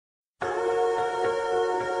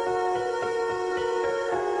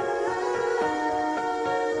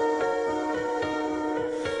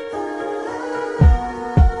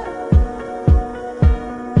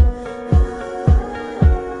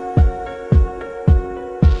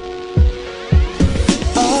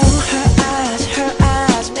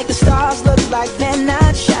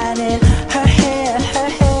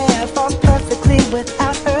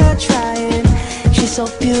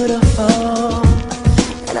so beautiful,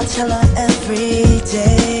 and I tell her every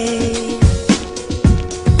day.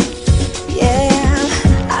 Yeah,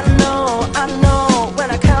 I know, when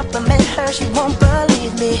I compliment her, she won't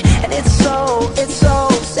believe me. And it's so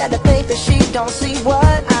sad to think that she don't see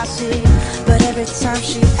what I see. But every time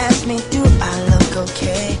she asks me, do I look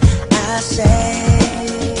okay, I say,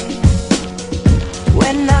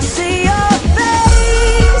 when I see your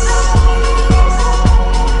face,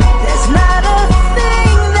 there's not a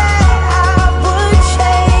thing that I would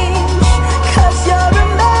change, 'cause you're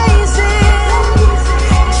amazing,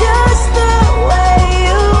 just the way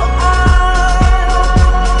you are.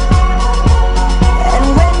 And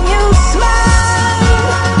when you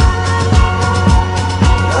smile,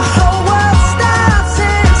 the whole world stops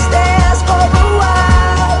and stares for a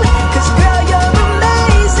while, 'cause girl, you're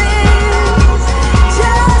amazing,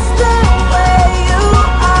 just the way you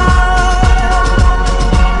are.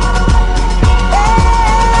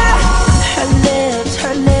 Yeah.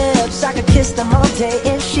 Her lips, I could kiss them all day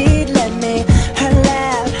if she'd let me. Her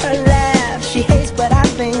laugh, she hates but I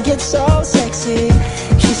think it's so sexy.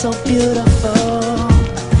 She's so beautiful,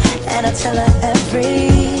 and I tell her